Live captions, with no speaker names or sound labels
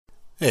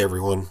Hey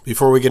everyone,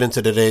 before we get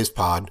into today's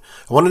pod,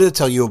 I wanted to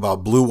tell you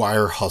about Blue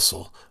Wire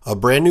Hustle, a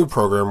brand new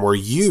program where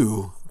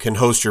you can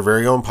host your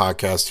very own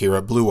podcast here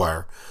at Blue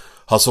Wire.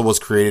 Hustle was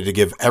created to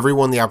give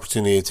everyone the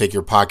opportunity to take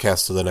your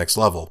podcast to the next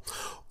level.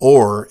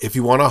 Or if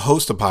you want to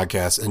host a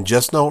podcast and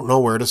just don't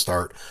know where to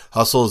start,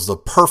 Hustle is the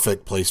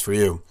perfect place for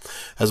you.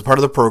 As a part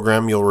of the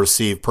program, you'll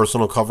receive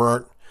personal cover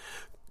art,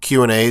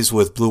 Q&As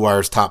with Blue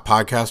Wire's top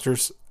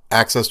podcasters,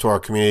 access to our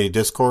community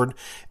Discord,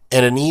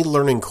 and an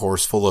e-learning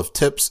course full of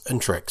tips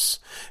and tricks.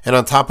 And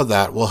on top of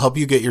that, we'll help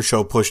you get your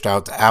show pushed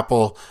out to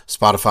Apple,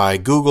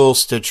 Spotify, Google,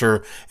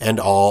 Stitcher, and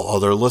all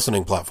other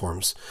listening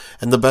platforms.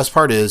 And the best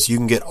part is you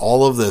can get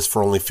all of this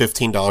for only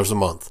 $15 a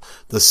month,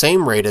 the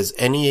same rate as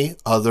any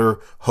other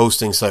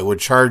hosting site would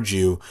charge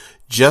you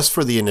just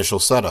for the initial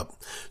setup.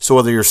 So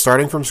whether you're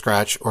starting from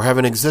scratch or have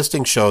an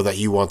existing show that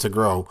you want to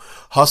grow,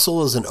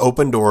 Hustle is an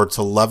open door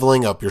to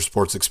leveling up your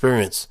sports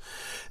experience.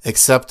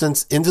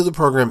 Acceptance into the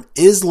program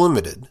is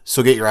limited,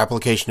 so get your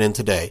application in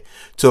today.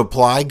 To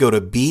apply, go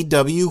to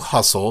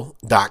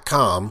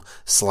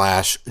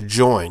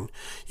bwhustle.com/join.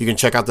 You can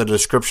check out the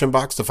description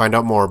box to find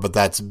out more, but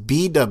that's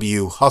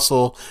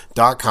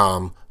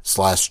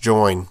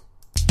bwhustle.com/join.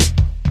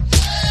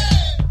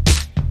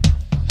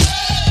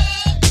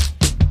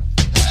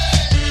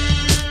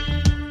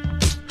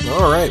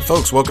 All right,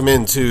 folks, welcome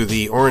into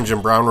the Orange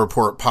and Brown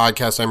Report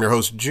podcast. I'm your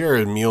host,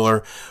 Jared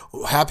Mueller.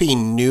 Happy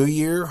New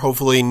Year.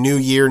 Hopefully, new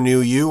year, new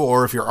you,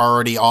 or if you're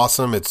already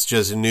awesome, it's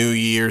just New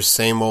Year's,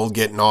 same old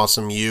getting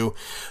awesome you.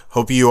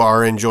 Hope you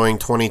are enjoying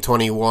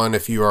 2021.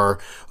 If you are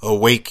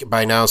awake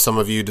by now, some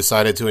of you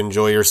decided to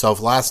enjoy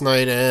yourself last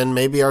night and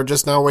maybe are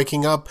just now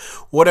waking up.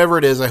 Whatever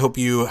it is, I hope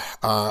you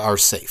are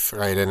safe,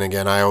 right? And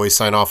again, I always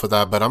sign off with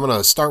that, but I'm going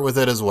to start with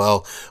it as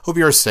well. Hope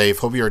you are safe.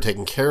 Hope you are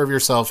taking care of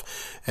yourself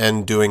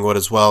and doing what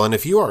as well. And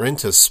if you are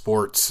into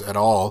sports at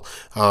all,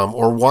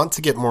 or want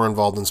to get more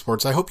involved in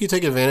sports, I hope you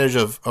take advantage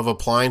of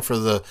applying for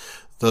the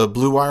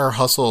Blue Wire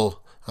Hustle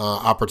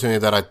opportunity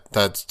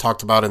that's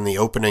talked about in the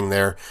opening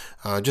there,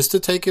 just to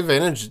take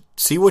advantage,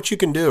 see what you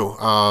can do.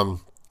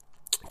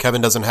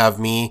 Kevin doesn't have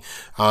me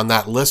on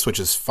that list, which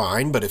is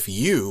fine. But if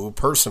you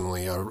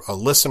personally, a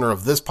listener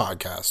of this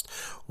podcast,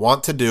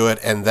 want to do it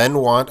and then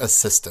want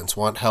assistance,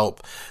 want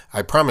help,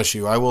 I promise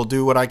you, I will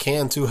do what I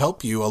can to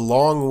help you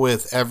along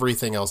with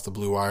everything else the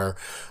Blue Wire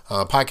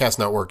Podcast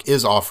Network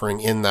is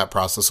offering in that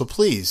process. So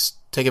please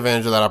take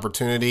advantage of that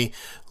opportunity.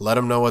 Let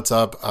them know what's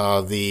up.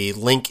 The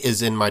link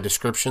is in my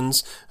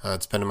descriptions.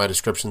 It's been in my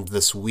descriptions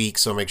this week,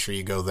 so make sure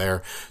you go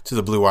there to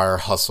the Blue Wire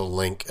Hustle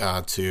link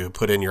to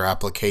put in your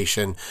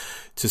application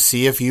to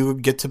see if you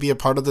get to be a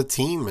part of the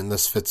team and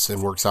this fits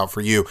and works out for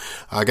you.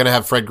 I'm going to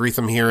have Fred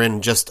Greetham here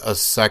in just a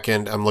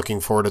second. I'm looking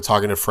forward to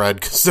talking to Fred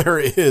because there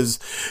is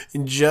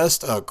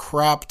just a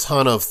crap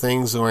ton of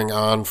things going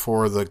on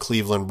for the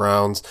Cleveland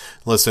Browns.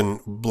 Listen,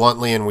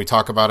 bluntly, and we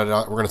talk about it,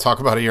 we're going to talk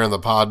about it here on the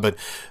pod, but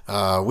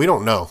we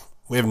don't know.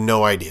 We have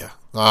no idea.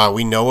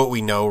 We know what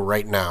we know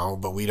right now,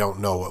 but we don't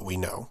know what we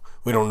know.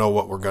 We don't know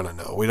what we're going to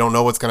know. We don't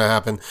know what's going to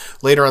happen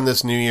later on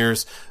this New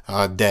Year's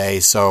day.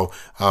 So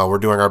we're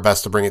doing our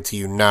best to bring it to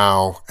you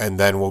now, and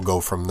then we'll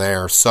go from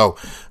there. So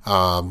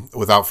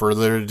without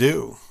further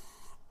ado.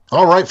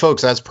 All right,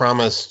 folks, as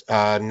promised,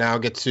 now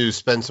get to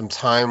spend some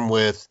time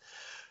with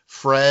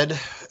Fred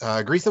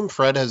Greetham.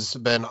 Fred has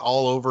been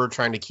all over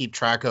trying to keep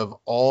track of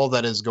all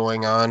that is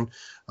going on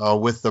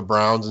with the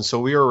Browns. And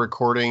so we are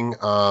recording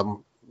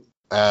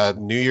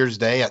New Year's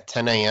Day at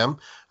 10 a.m.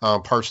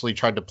 Partially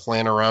tried to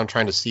plan around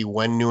trying to see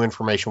when new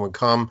information would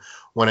come,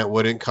 when it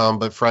wouldn't come.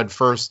 But Fred,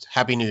 first,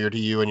 Happy New Year to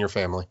you and your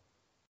family.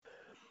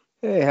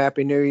 Hey,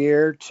 Happy New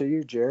Year to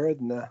you, Jared,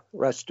 and the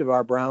rest of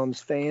our Browns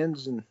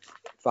fans and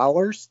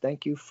followers.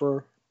 Thank you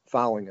for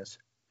following us.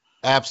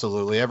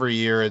 Absolutely. Every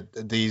year,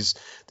 these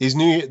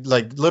new,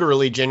 like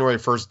literally January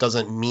 1st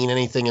doesn't mean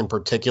anything in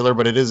particular,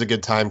 but it is a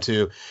good time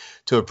to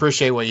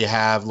appreciate what you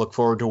have, look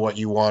forward to what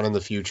you want in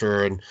the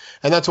future. And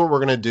that's what we're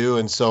going to do.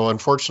 And so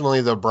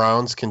unfortunately, the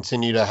Browns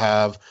continue to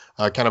have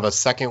kind of a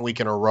second week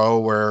in a row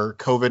where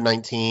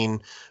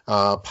COVID-19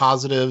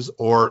 positives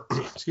or,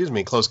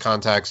 close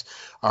contacts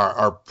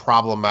are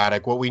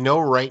problematic. What we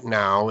know right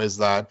now is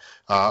that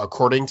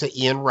according to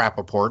Ian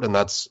Rappaport, and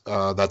that's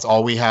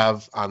all we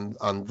have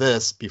on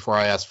this before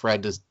I ask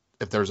Fred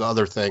if there's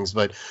other things,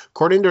 but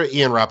according to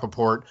Ian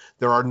Rappaport,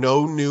 there are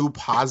no new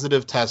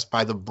positive tests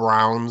by the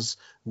Browns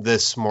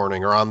this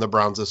morning or on the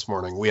Browns this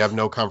morning. We have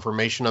no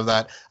confirmation of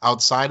that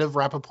outside of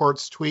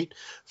Rappaport's tweet.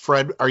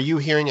 Fred, are you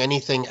hearing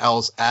anything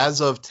else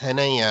as of 10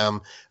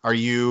 a.m.? Are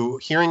you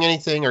hearing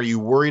anything? Are you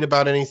worried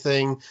about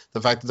anything?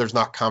 The fact that there's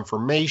not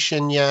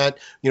confirmation yet?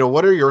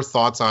 What are your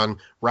thoughts on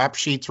Rap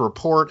Sheet's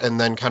report and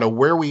then kind of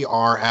where we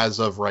are as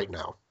of right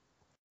now?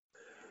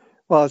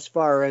 Well, as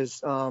far as,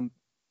 there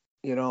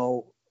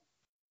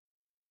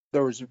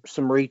was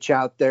some reach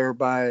out there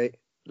by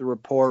the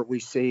report. We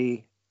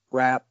see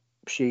Rap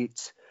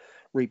Sheet's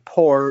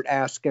report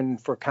asking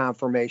for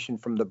confirmation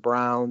from the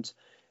Browns,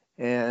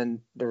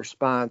 and the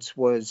response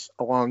was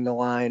along the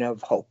line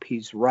of hope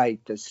he's right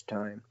this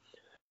time.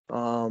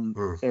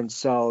 And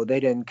so they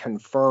didn't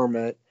confirm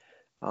it.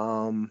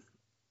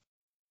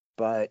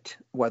 but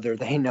whether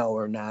they know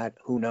or not,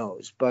 who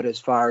knows? But as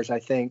far as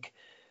I think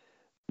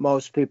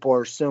most people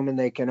are assuming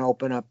they can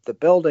open up the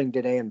building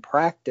today and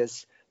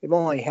practice, they've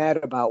only had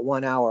about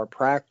 1 hour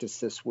practice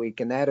this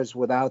week, and that is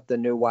without the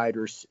new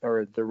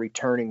or the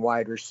returning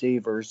wide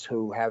receivers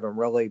who haven't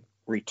really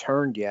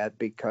returned yet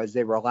because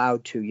they were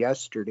allowed to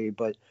yesterday,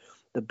 but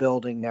the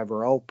building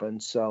never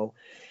opened. So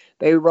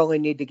they really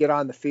need to get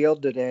on the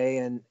field today.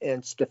 And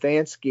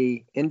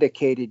Stefanski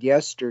indicated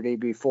yesterday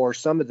before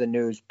some of the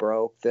news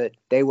broke that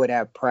they would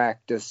have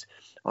practice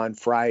on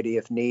Friday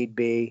if need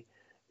be,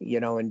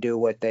 and do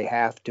what they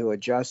have to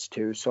adjust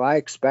to. So I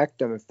expect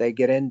them, if they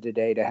get in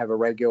today, to have a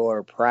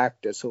regular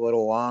practice a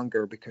little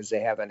longer because they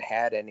haven't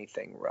had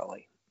anything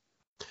really.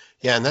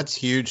 Yeah, and that's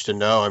huge to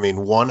know. I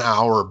mean, 1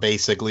 hour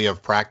basically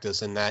of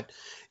practice, and that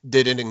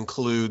didn't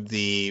include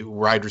the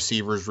wide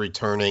receivers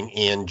returning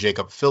and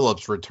Jacob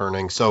Phillips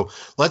returning. So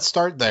let's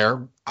start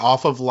there.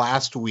 Off of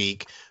last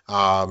week,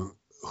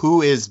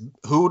 who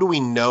do we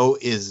know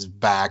is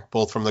back,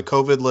 both from the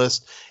COVID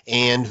list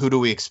and who do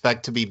we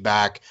expect to be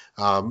back,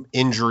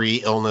 injury,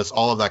 illness,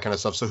 all of that kind of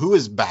stuff. So who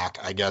is back,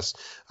 I guess,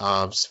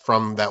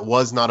 from that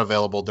was not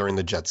available during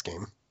the Jets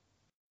game?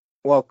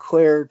 Well,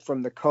 cleared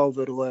from the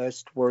COVID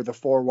list were the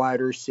 4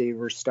 wide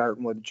receivers,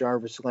 starting with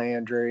Jarvis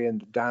Landry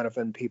and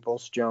Donovan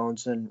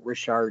Peoples-Jones and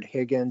Rashard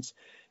Higgins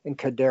and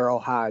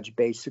Kadero Hodge,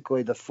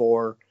 basically the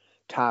 4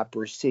 top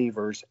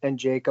receivers, and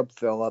Jacob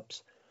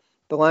Phillips,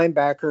 the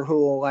linebacker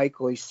who will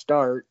likely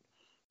start,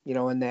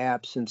 in the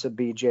absence of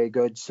B.J.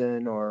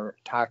 Goodson or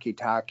Taki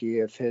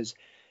if his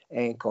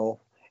ankle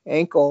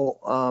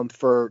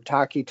for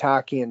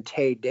Taki and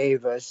Tay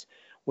Davis,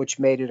 which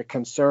made it a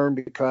concern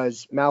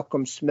because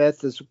Malcolm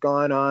Smith has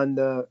gone on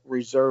the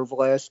reserve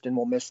list and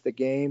will miss the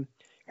game.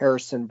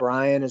 Harrison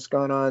Bryant has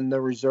gone on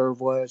the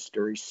reserve list,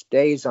 or he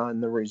stays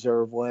on the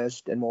reserve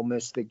list and will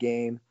miss the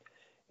game.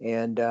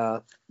 And,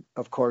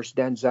 of course,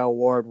 Denzel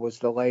Ward was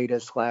the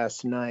latest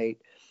last night,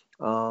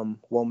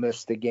 will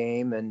miss the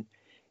game. And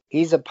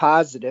he's a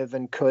positive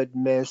and could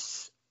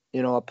miss, a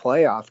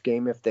playoff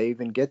game if they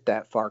even get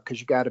that far, because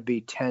you got to be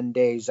 10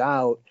 days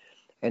out,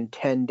 and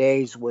 10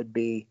 days would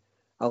be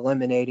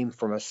eliminating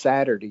from a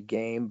Saturday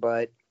game,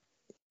 but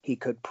he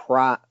could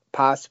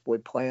possibly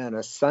play on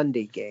a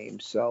Sunday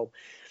game. So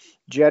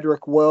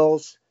Jedrick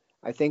Wills,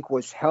 I think,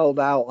 was held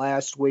out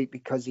last week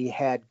because he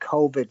had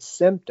COVID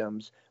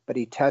symptoms, but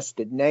he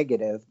tested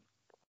negative.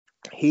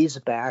 He's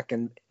back,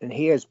 and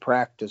he has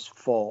practiced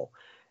full,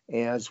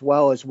 as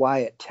well as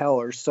Wyatt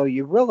Teller. So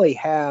you really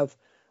have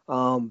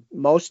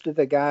most of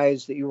the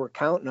guys that you were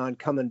counting on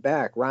coming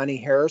back. Ronnie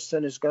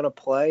Harrison is going to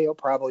play. He'll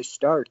probably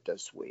start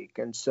this week.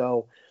 And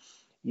so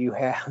you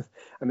have,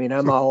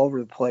 I'm all over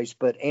the place,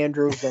 but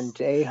Andrew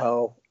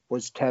Zendejo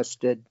was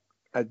tested,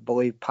 I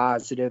believe,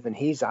 positive, and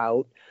he's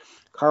out.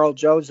 Carl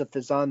Joseph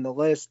is on the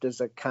list as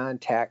a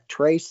contact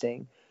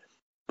tracing,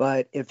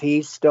 but if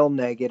he's still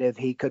negative,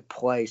 he could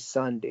play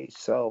Sunday.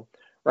 So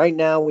right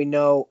now we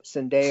know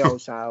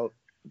Zendejo's out,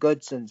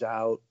 Goodson's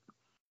out,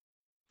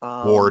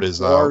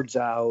 Ward's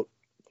out,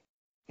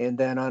 and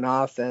then on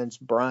offense,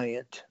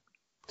 Bryant.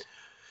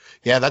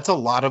 Yeah, that's a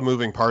lot of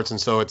moving parts,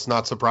 and so it's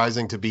not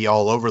surprising to be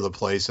all over the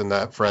place in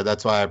that, Fred.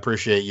 That's why I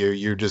appreciate you.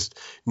 You just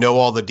know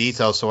all the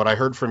details. So what I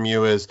heard from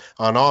you is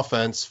on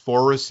offense,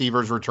 4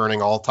 receivers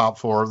returning, all top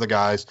 4 of the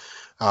guys.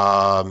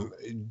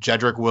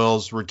 Jedrick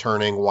Wills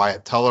returning,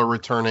 Wyatt Teller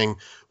returning,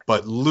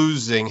 but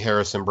losing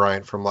Harrison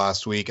Bryant from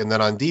last week. And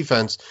then on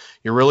defense,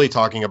 you're really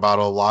talking about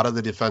a lot of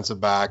the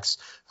defensive backs.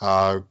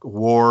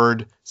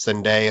 Ward,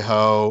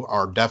 Zendejo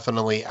are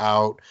definitely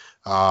out.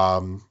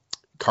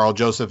 Carl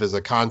Joseph is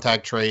a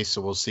contact trace, so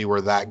we'll see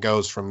where that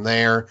goes from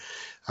there.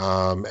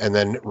 And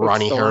then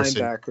Ronnie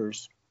Harrison.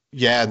 Linebackers.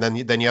 Yeah, and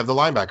then you have the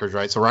linebackers,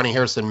 right? So Ronnie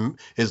Harrison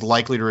is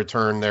likely to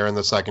return there in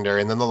the secondary.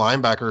 And then the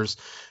linebackers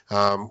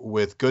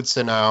with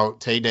Goodson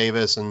out, Tay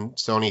Davis and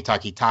Sony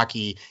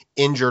Taki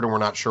injured, and we're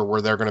not sure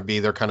where they're going to be.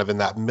 They're kind of in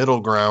that middle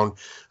ground.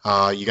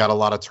 You got a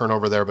lot of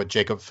turnover there, but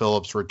Jacob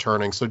Phillips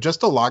returning. So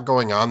just a lot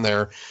going on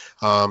there.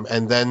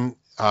 And then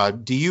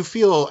do you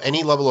feel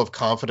any level of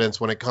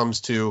confidence when it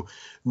comes to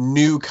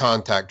new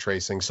contact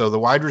tracing? So the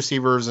wide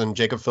receivers and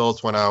Jacob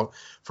Phillips went out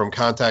from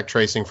contact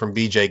tracing from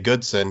B.J.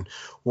 Goodson.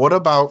 What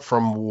about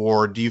from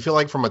Ward? Do you feel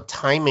like from a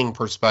timing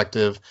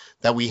perspective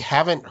that we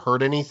haven't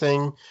heard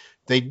anything?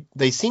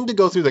 They seem to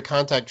go through the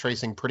contact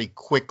tracing pretty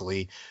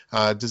quickly.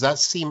 Does that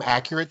seem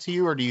accurate to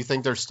you, or do you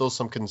think there's still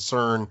some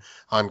concern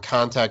on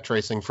contact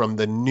tracing from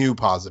the new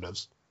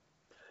positives?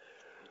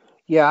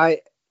 Yeah,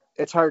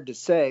 it's hard to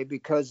say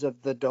because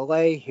of the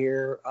delay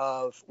here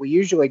we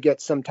usually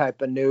get some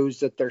type of news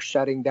that they're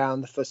shutting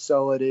down the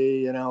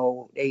facility,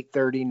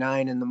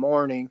 8:39 in the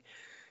morning.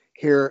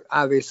 Here,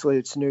 obviously,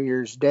 it's New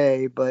Year's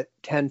Day, but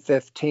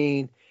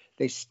 10:15,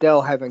 they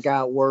still haven't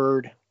got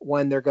word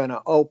when they're going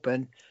to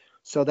open.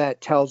 So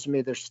that tells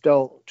me they're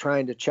still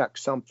trying to check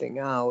something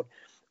out.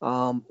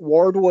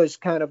 Ward was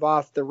kind of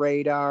off the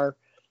radar.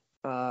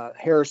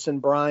 Harrison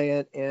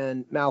Bryant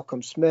and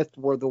Malcolm Smith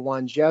were the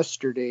ones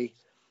yesterday.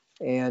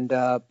 And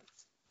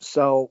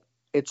so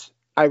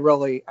I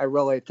really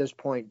at this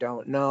point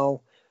don't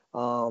know.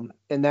 And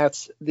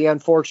that's the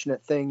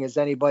unfortunate thing, is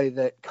anybody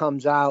that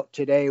comes out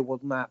today will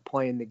not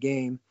play in the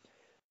game.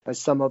 As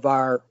some of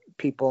our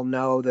people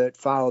know that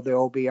follow the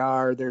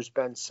OBR, there's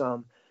been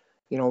some,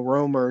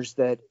 rumors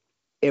that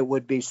it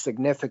would be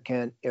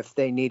significant if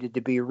they needed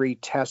to be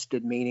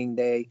retested, meaning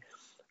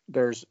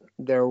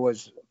there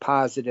was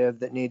positive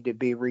that needed to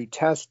be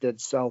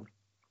retested. So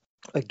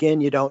again,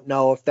 you don't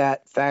know if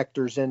that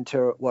factors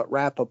into what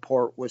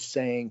Rappaport was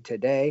saying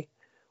today,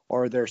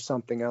 or there's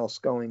something else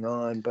going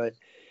on. But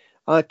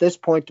at this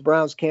point, the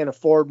Browns can't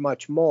afford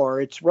much more.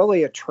 It's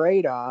really a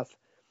trade-off.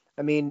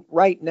 I mean,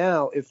 right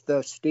now, if the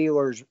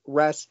Steelers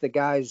rest the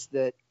guys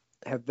that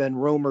have been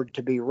rumored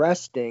to be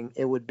resting,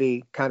 it would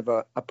be kind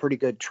of a pretty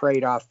good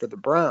trade-off for the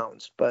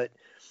Browns. But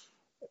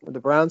with the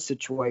Browns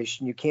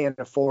situation, you can't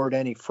afford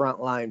any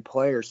frontline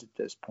players at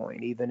this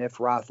point, even if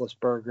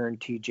Roethlisberger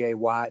and T.J.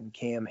 Watt and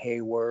Cam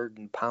Hayward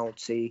and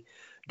Pouncey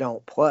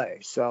don't play.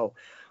 So,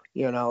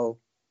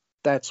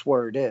 that's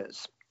where it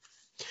is.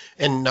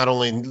 And not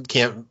only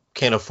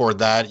can't afford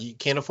that, you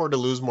can't afford to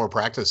lose more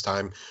practice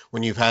time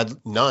when you've had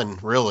none,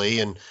 really.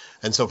 And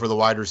so for the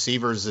wide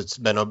receivers, it's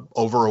been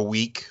over a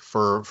week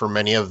for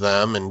many of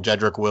them. And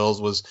Jedrick Wills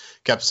was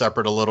kept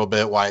separate a little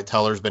bit. Wyatt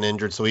Teller's been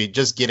injured. So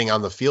just getting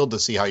on the field to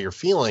see how you're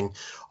feeling,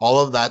 all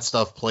of that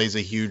stuff plays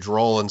a huge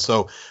role. And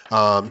so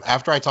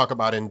after I talk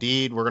about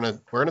Indeed, we're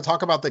gonna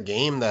talk about the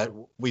game that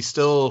we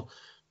still,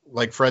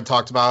 like Fred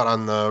talked about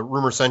on the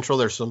Rumor Central.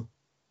 There's some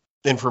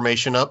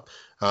information up.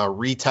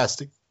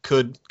 Retesting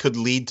could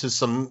lead to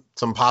some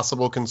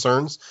possible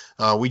concerns.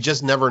 We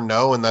just never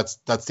know, and that's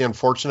the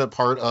unfortunate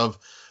part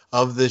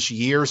of this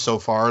year so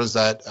far, is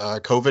that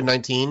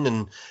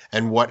COVID-19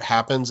 and what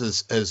happens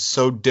is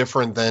so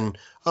different than,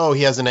 oh,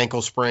 he has an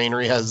ankle sprain, or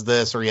he has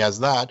this, or he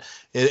has that.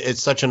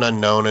 It's such an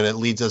unknown, and it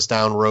leads us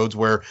down roads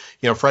where,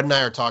 Fred and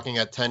I are talking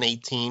at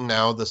 10:18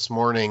 now this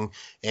morning,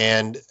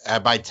 and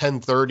by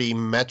 10:30,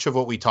 much of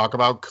what we talk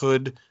about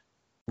could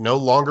no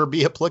longer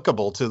be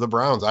applicable to the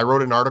Browns. I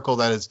wrote an article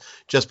that is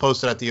just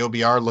posted at the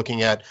OBR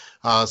looking at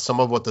some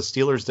of what the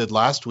Steelers did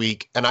last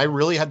week, and I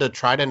really had to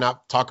try to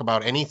not talk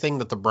about anything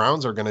that the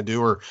Browns are going to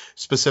do or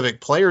specific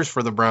players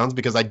for the Browns,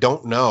 because I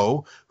don't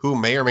know who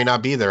may or may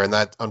not be there, and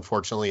that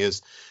unfortunately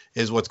is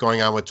what's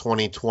going on with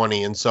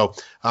 2020. And so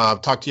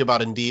talk to you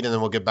about Indeed, and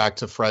then we'll get back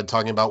to Fred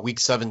talking about Week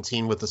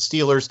 17 with the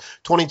Steelers.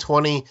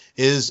 2020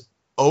 is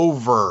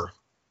over.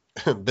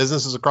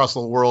 Businesses across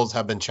the world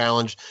have been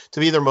challenged to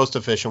be their most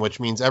efficient, which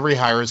means every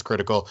hire is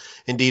critical.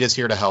 Indeed is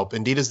here to help.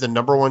 Indeed is the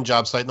 #1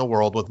 job site in the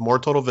world with more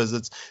total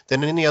visits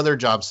than any other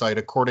job site,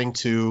 according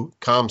to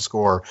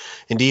ComScore.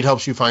 Indeed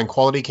helps you find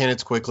quality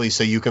candidates quickly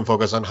so you can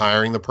focus on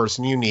hiring the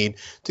person you need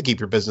to keep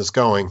your business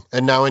going.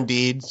 And now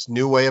Indeed's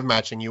new way of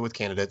matching you with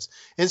candidates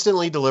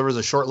instantly delivers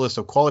a short list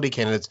of quality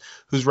candidates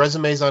whose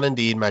resumes on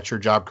Indeed match your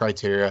job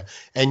criteria,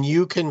 and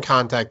you can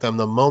contact them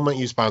the moment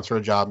you sponsor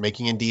a job,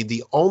 making Indeed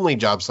the only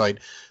job site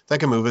that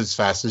can move as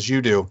fast as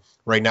you do.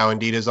 Right now,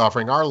 Indeed is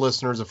offering our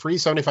listeners a free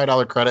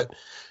 $75 credit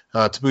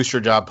to boost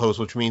your job post,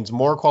 which means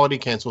more quality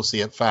candidates will see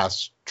it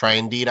fast. Try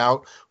Indeed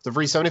out with a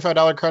free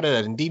 $75 credit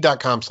at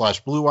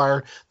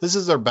Indeed.com/BlueWire. This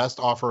is their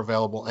best offer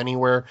available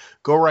anywhere.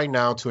 Go right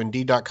now to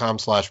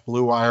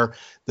Indeed.com/BlueWire.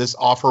 This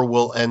offer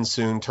will end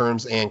soon.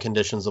 Terms and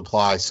conditions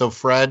apply. So,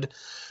 Fred,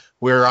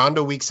 we're on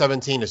to Week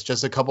 17. It's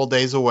just a couple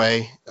days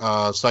away.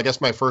 So I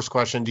guess my first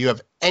question, do you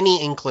have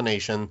any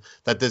inclination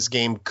that this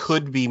game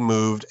could be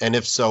moved? And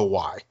if so,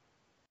 why?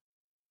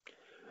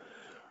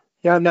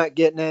 Yeah, I'm not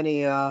getting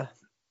any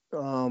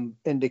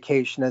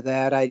indication of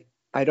that.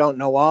 I don't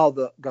know all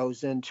that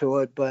goes into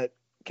it, but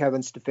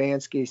Kevin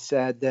Stefanski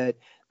said that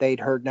they'd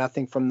heard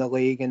nothing from the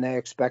league and they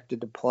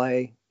expected to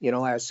play,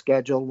 as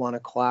scheduled, 1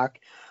 o'clock,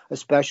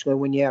 especially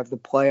when you have the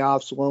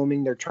playoffs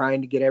looming. They're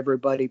trying to get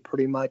everybody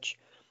pretty much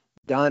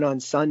done on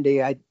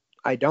Sunday.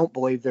 I don't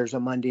believe there's a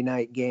Monday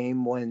night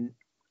game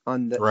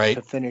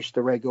to finish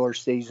the regular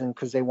season,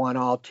 because they want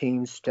all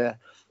teams to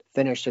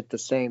finish at the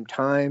same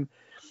time.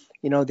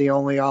 The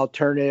only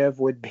alternative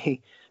would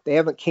be, they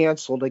haven't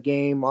canceled a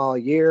game all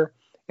year,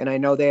 and I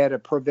know they had a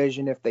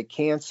provision if they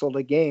canceled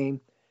a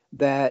game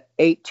that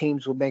 8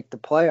 teams would make the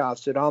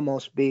playoffs. It'd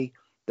almost be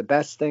the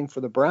best thing for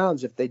the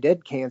Browns if they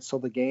did cancel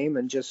the game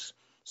and just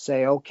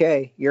say,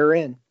 okay, you're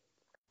in.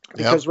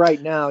 Because right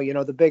now,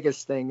 the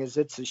biggest thing is,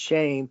 it's a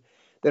shame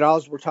that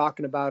all we're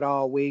talking about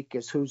all week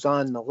is who's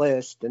on the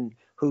list and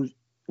who's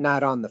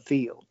not on the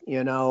field.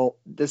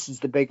 This is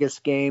the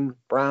biggest game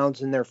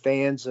Browns and their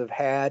fans have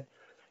had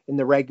in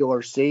the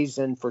regular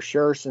season for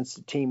sure since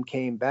the team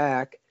came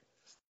back.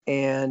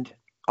 And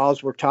all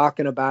we're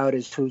talking about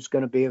is who's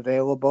going to be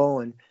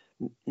available and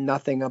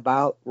nothing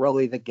about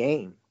really the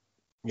game.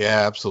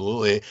 Yeah,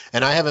 absolutely.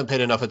 And I haven't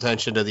paid enough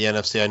attention to the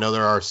NFC. I know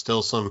there are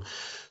still some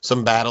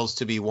battles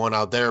to be won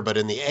out there, but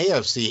in the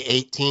AFC,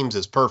 8 teams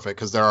is perfect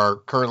because there are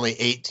currently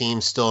 8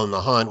 teams still in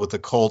the hunt, with the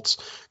Colts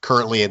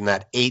currently in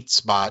that 8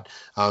 spot.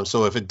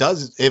 So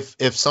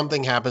if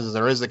something happens and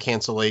there is a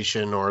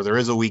cancellation or there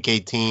is a week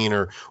 18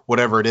 or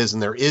whatever it is,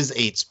 and there is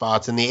 8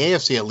 spots in the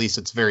AFC, at least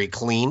it's very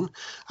clean.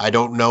 I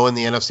don't know in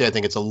the NFC. I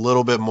think it's a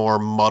little bit more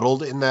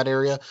muddled in that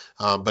area,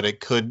 but it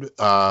could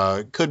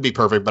be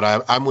perfect.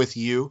 But I'm with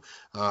you.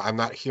 I'm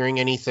not hearing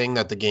anything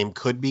that the game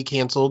could be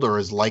canceled or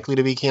is likely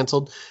to be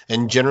canceled.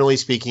 And generally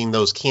speaking,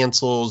 those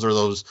cancels or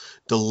those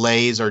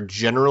delays are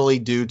generally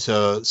due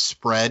to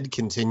spread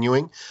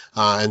continuing.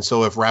 And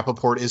so if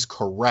Rappaport is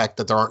correct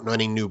that there aren't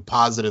any new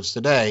positives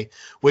today,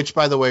 which,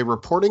 by the way,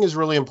 reporting is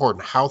really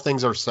important, how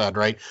things are said,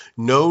 right?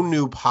 No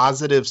new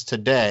positives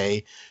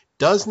today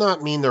does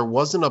not mean there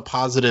wasn't a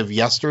positive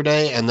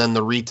yesterday and then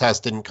the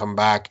retest didn't come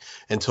back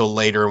until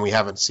later and we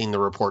haven't seen the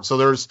report. So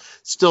there's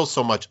still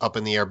so much up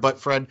in the air. But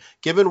Fred,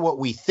 given what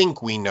we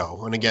think we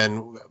know, and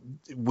again,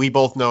 we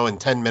both know in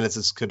 10 minutes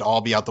this could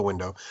all be out the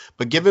window,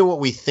 but given what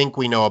we think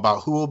we know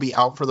about who will be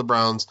out for the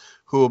Browns,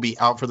 who will be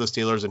out for the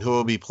Steelers, and who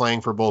will be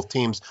playing for both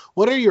teams,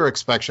 what are your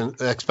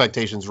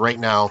expectations right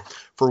now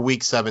for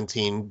Week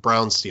 17,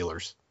 Browns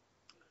Steelers?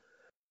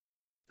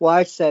 Well,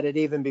 I said it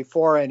even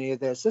before any of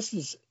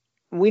this.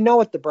 We know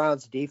what the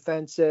Browns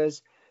defense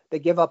is. They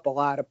give up a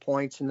lot of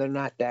points and they're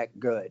not that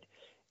good.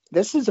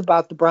 This is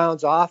about the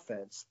Browns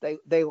offense.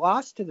 They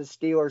lost to the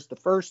Steelers the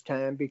first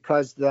time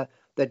because the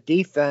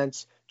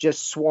defense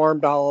just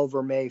swarmed all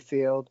over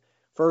Mayfield.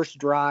 First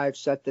drive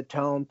set the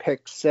tone,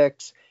 pick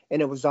six,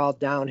 and it was all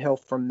downhill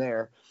from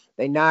there.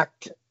 They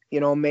knocked,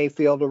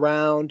 Mayfield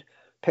around,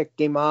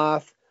 picked him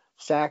off,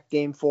 sacked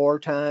him 4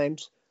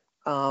 times.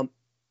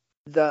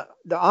 The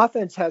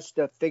offense has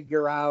to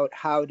figure out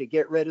how to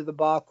get rid of the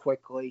ball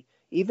quickly.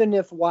 Even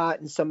if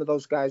Watt and some of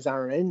those guys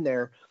aren't in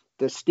there,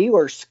 the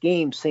Steelers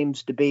scheme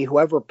seems to be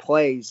whoever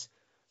plays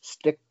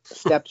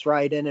steps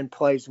right in and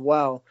plays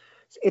well.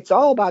 It's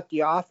all about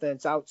the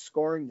offense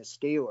outscoring the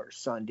Steelers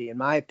Sunday, in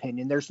my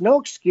opinion. There's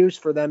no excuse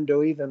for them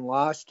to even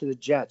lose to the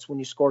Jets when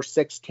you score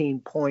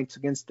 16 points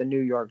against the New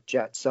York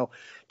Jets. So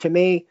to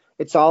me,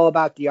 it's all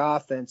about the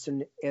offense,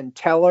 and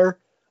Teller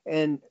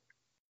and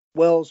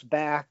Will's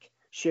back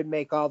should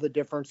make all the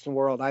difference in the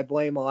world. I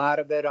blame a lot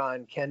of it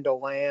on Kendall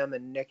Lamb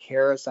and Nick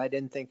Harris. I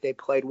didn't think they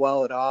played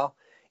well at all,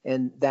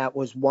 and that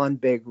was one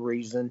big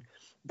reason.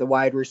 The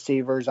wide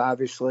receivers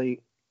obviously,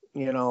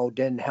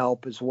 didn't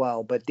help as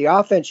well, but the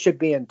offense should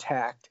be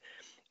intact.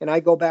 And I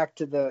go back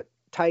to the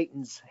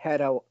Titans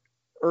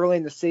early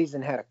in the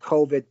season had a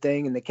COVID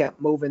thing, and they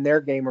kept moving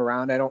their game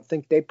around. I don't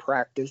think they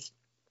practiced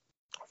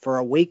for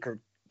a week or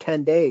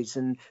 10 days,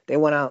 and they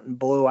went out and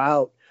blew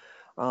out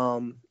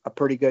a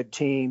pretty good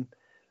team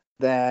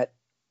that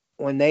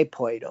when they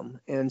played them.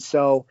 And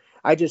so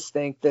I just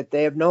think that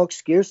they have no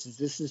excuses.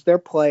 This is their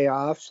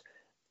playoffs.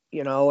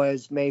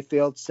 As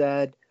Mayfield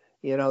said,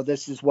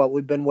 this is what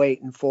we've been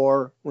waiting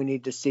for. We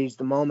need to seize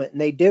the moment. And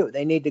they do.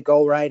 They need to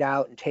go right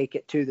out and take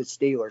it to the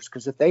Steelers.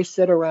 Because if they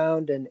sit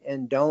around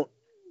and don't,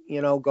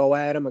 go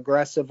at them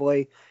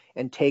aggressively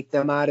and take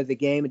them out of the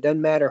game, it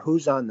doesn't matter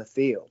who's on the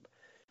field.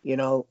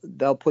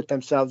 They'll put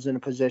themselves in a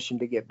position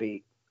to get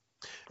beat.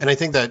 And I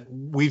think that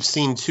we've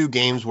seen 2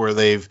 games where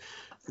they've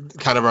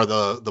kind of are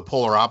the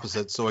polar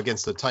opposites. So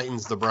against the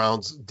Titans, the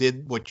Browns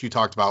did what you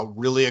talked about,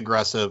 really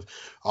aggressive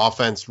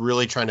offense,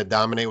 really trying to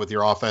dominate with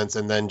your offense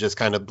and then just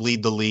kind of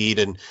bleed the lead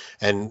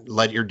and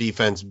let your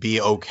defense be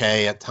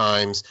okay at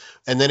times.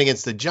 And then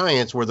against the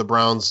Giants, where the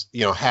Browns,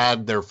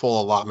 had their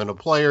full allotment of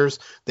players,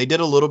 they did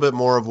a little bit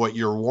more of what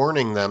you're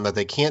warning them that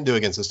they can't do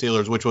against the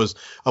Steelers, which was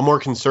a more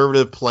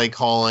conservative play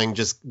calling.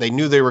 Just they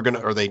knew they were going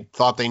to, or they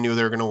thought they knew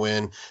they were going to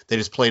win. They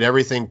just played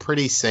everything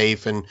pretty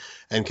safe and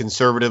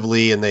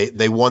conservatively, and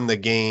they won the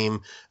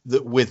game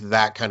with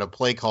that kind of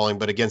play calling.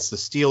 But against the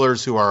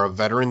Steelers, who are a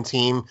veteran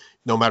team,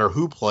 no matter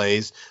who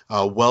plays,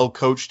 a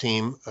well-coached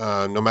team,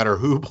 no matter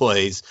who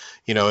plays,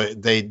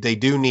 they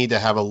do need to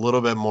have a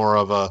little bit more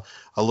of a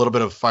little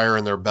bit of fire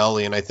in their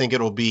belly. And I think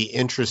it'll be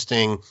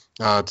interesting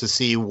to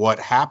see what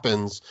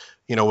happens,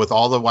 with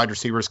all the wide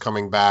receivers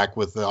coming back,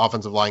 with the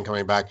offensive line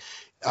coming back.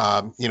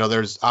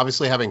 There's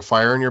obviously having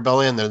fire in your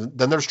belly, and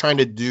then there's trying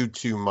to do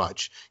too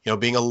much,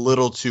 being a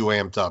little too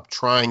amped up,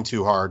 trying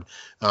too hard,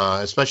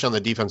 especially on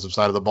the defensive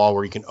side of the ball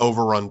where you can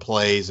overrun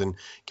plays and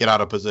get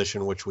out of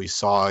position, which we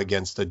saw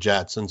against the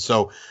Jets. And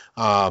so,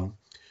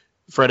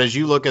 Fred, as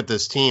you look at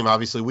this team,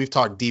 obviously we've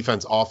talked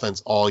defense,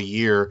 offense all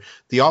year.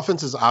 The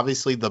offense is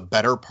obviously the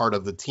better part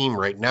of the team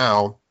right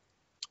now.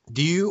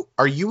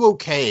 Are you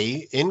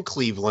okay in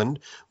Cleveland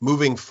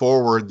moving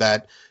forward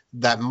that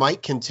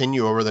might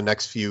continue over the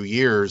next few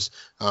years,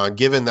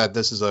 given that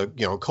this is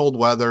cold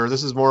weather?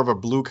 This is more of a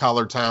blue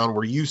collar town.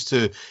 We're used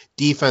to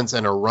defense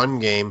and a run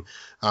game.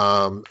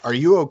 Are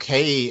you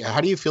okay?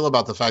 How do you feel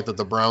about the fact that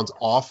the Browns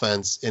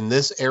offense in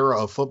this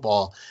era of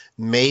football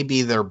may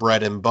be their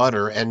bread and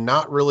butter and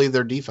not really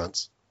their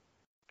defense?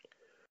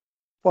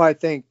 Well, I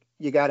think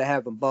you got to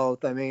have them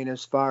both. I mean,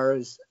 as far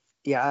as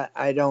yeah,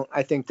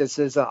 I think this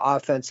is an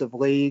offensive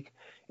league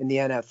in the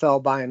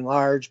NFL by and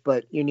large,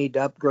 but you need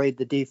to upgrade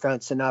the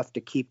defense enough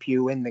to keep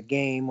you in the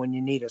game when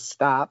you need a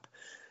stop.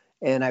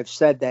 And I've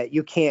said that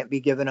you can't be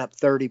giving up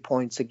 30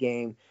 points a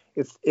game.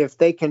 If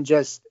they can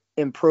just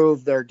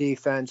improve their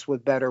defense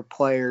with better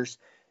players,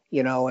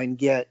 and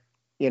get,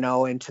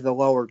 into the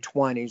lower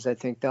 20s, I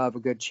think they'll have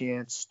a good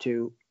chance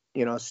to,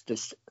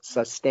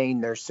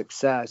 sustain their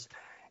success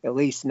at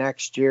least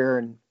next year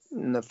and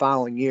in the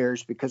following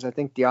years, because I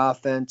think the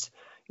offense,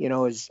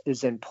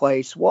 is in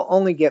place. We'll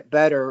only get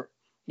better,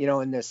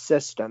 in this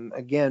system.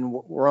 Again,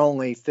 we're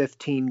only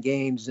 15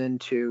 games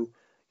into,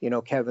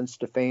 Kevin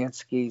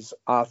Stefanski's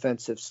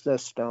offensive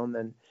system,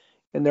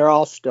 and they're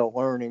all still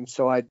learning.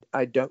 So I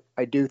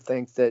do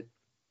think that,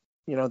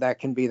 that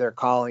can be their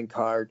calling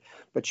card,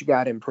 but you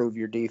got to improve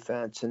your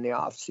defense in the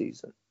off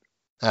season.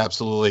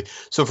 Absolutely.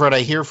 So, Fred, I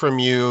hear from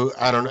you.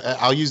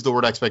 I'll use the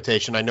word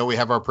expectation. I know we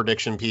have our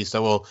prediction piece,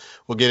 so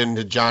we'll get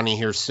into Johnny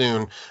here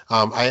soon.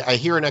 I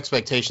hear an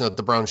expectation that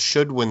the Browns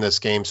should win this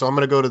game. So I'm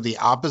going to go to the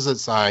opposite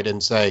side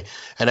and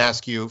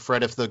ask you,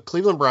 Fred, if the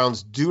Cleveland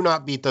Browns do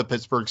not beat the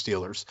Pittsburgh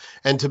Steelers,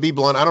 and to be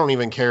blunt, I don't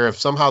even care if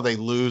somehow they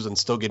lose and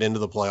still get into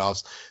the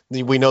playoffs.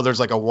 We know there's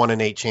like a 1 in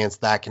 8 chance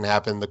that can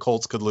happen. The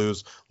Colts could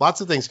lose.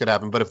 Lots of things could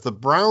happen. But if the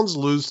Browns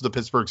lose to the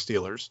Pittsburgh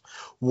Steelers,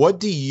 what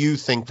do you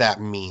think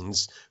that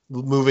means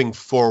moving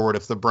forward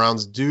if the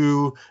Browns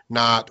do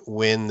not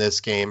win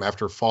this game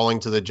after falling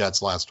to the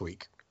Jets last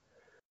week?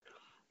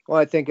 Well,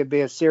 I think it'd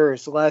be a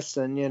serious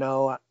lesson,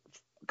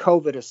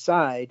 COVID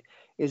aside,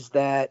 is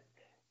that,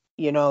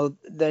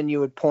 then you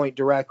would point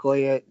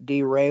directly at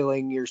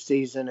derailing your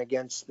season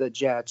against the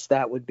Jets.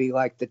 That would be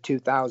like the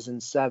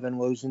 2007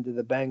 losing to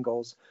the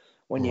Bengals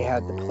when you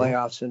had the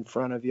playoffs in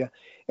front of you.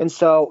 And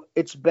so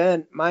it's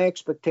been, my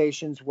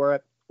expectations were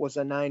it was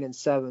a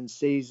 9-7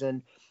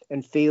 season,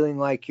 and feeling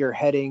like you're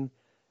heading,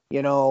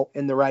 in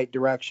the right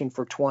direction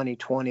for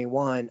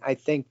 2021. I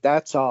think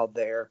that's all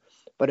there,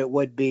 but it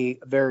would be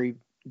very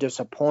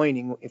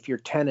disappointing if you're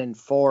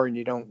 10-4 and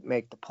you don't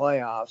make the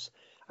playoffs.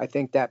 I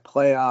think that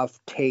playoff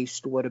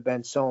taste would have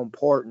been so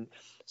important.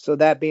 So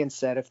that being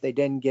said, if they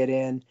didn't get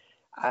in,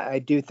 I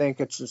do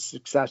think it's a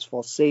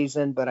successful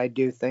season, but I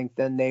do think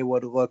then they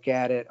would look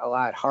at it a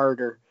lot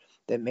harder,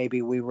 that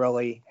maybe we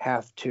really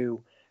have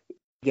to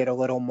get a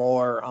little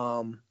more,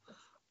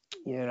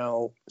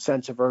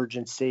 sense of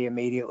urgency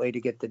immediately to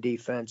get the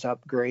defense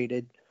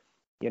upgraded,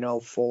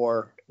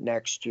 for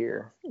next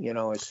year,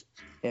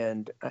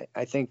 and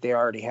I think they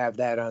already have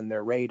that on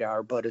their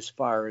radar. But as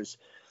far as,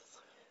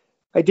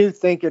 I do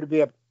think it'd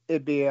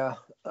be a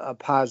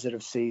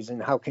positive season.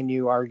 How can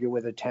you argue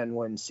with a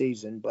 10-win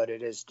season? But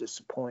it is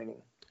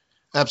disappointing.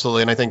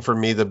 Absolutely. And I think for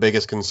me, the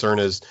biggest concern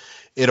is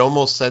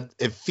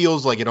it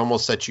feels like it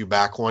almost sets you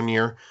back 1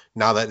 year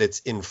now that it's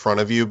in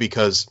front of you,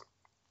 because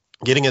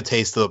getting a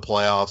taste of the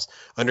playoffs,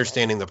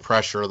 understanding the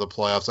pressure of the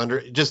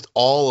playoffs, just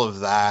all of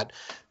that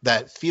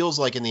feels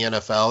like in the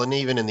NFL and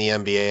even in the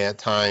NBA at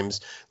times,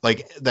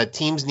 like that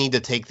teams need to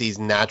take these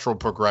natural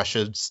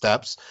progression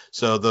steps.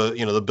 So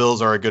the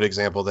Bills are a good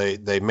example.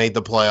 They made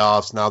the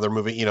playoffs. Now they're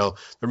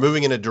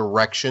moving in a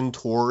direction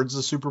towards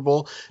the Super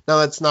Bowl. Now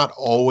that's not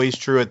always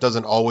true. It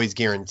doesn't always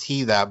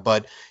guarantee that,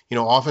 but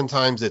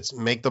oftentimes it's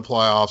make the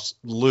playoffs,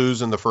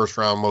 lose in the first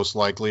round most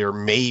likely, or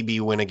maybe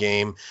win a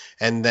game,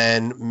 and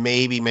then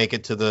maybe make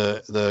it to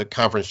the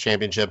conference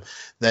championship.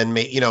 Then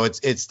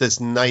it's this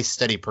nice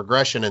steady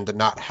progression, and to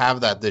not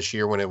have that this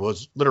year when it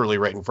was literally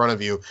right in front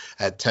of you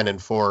at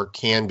 10-4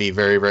 can be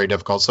very, very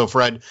difficult. So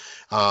Fred,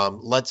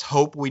 let's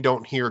hope we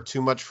don't hear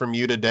too much from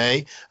you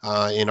today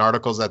in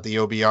articles at the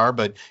OBR,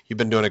 but you've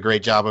been doing a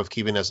great job of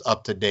keeping us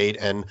up to date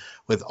and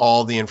with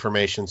all the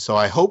information. So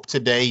I hope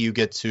today you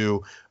get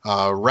to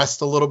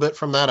rest a little bit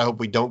from that. I hope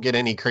we don't get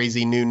any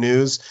crazy new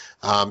news,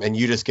 and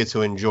you just get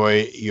to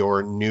enjoy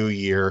your new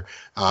year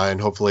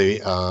and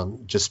hopefully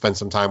just spend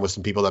some time with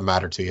some people that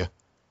matter to you.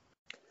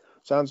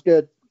 Sounds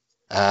good.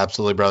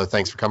 Absolutely, brother.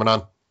 Thanks for coming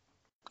on.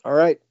 All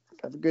right.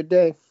 Have a good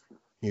day.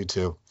 You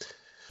too.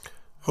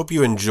 Hope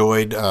you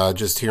enjoyed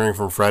just hearing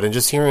from Fred and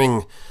just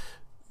hearing,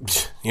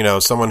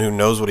 someone who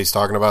knows what he's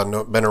talking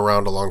about, been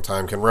around a long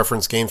time, can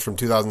reference games from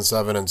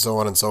 2007 and so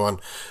on and so on.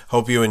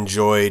 Hope you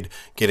enjoyed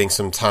getting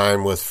some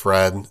time with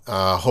Fred.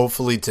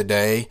 Hopefully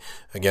today,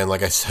 again,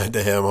 like I said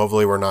to him,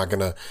 hopefully we're not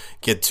going to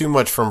get too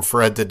much from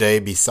Fred today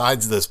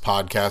besides this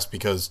podcast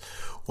because,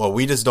 well,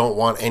 we just don't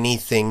want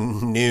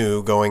anything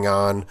new going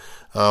on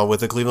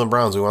with the Cleveland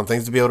Browns. We want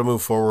things to be able to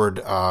move forward,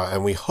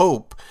 and we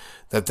hope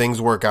that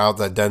things work out,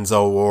 that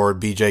Denzel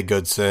Ward, BJ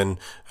Goodson,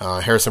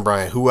 Harrison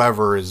Bryant,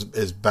 whoever is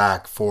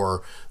back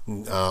for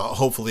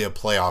hopefully a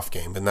playoff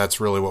game. And that's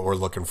really what we're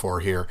looking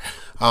for here.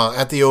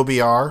 At the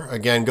OBR,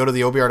 again, go to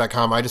the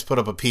OBR.com. I just put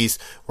up a piece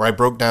where I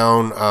broke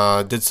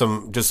down, did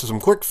some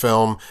quick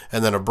film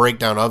and then a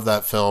breakdown of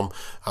that film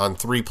on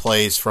 3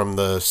 plays from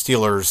the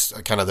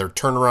Steelers, kind of their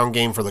turnaround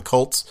game for the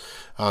Colts.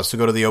 So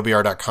go to the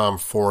OBR.com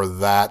for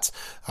that.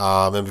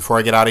 And before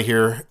I get out of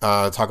here,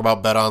 talk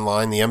about Bet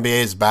Online. The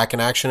NBA is back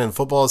in action and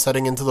football is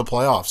heading into the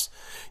playoffs.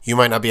 You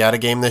might not be at a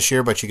game this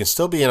year, but you can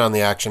still be in on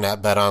the action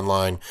at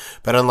BetOnline.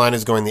 BetOnline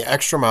is going the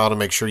extra mile to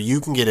make sure you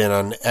can get in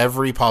on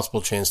every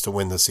possible chance to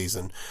win this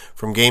season.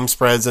 From game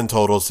spreads and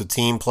totals to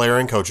team, player,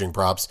 and coaching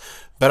props,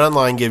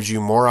 BetOnline gives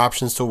you more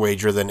options to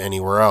wager than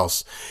anywhere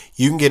else.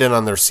 You can get in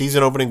on their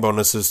season opening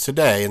bonuses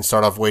today and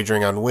start off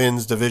wagering on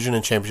wins, division,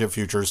 and championship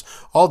futures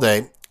all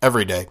day,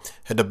 every day.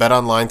 Head to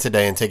BetOnline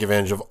today and take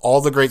advantage of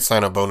all the great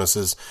sign-up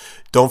bonuses.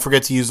 Don't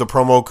forget to use the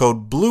promo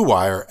code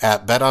BLUEWIRE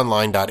at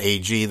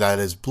betonline.ag. That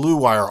is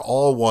BLUEWIRE,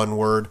 all one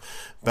word.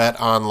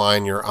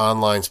 BetOnline, your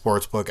online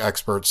sportsbook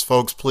experts.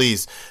 Folks,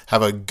 please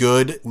have a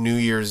good New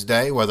Year's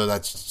Day, whether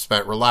that's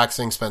spent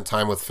relaxing, spent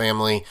time with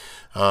family,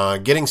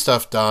 getting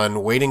stuff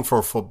done, waiting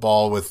for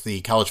football with the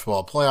college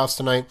football playoffs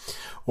tonight,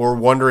 or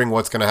wondering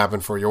what's going to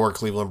happen for your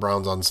Cleveland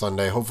Browns on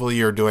Sunday. Hopefully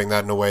you're doing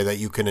that in a way that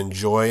you can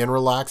enjoy and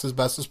relax as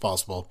best as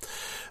possible.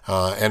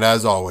 And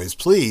as always,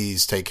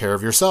 please take care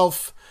of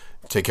yourself,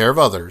 take care of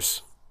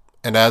others,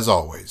 and as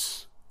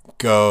always,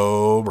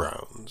 go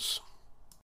Browns.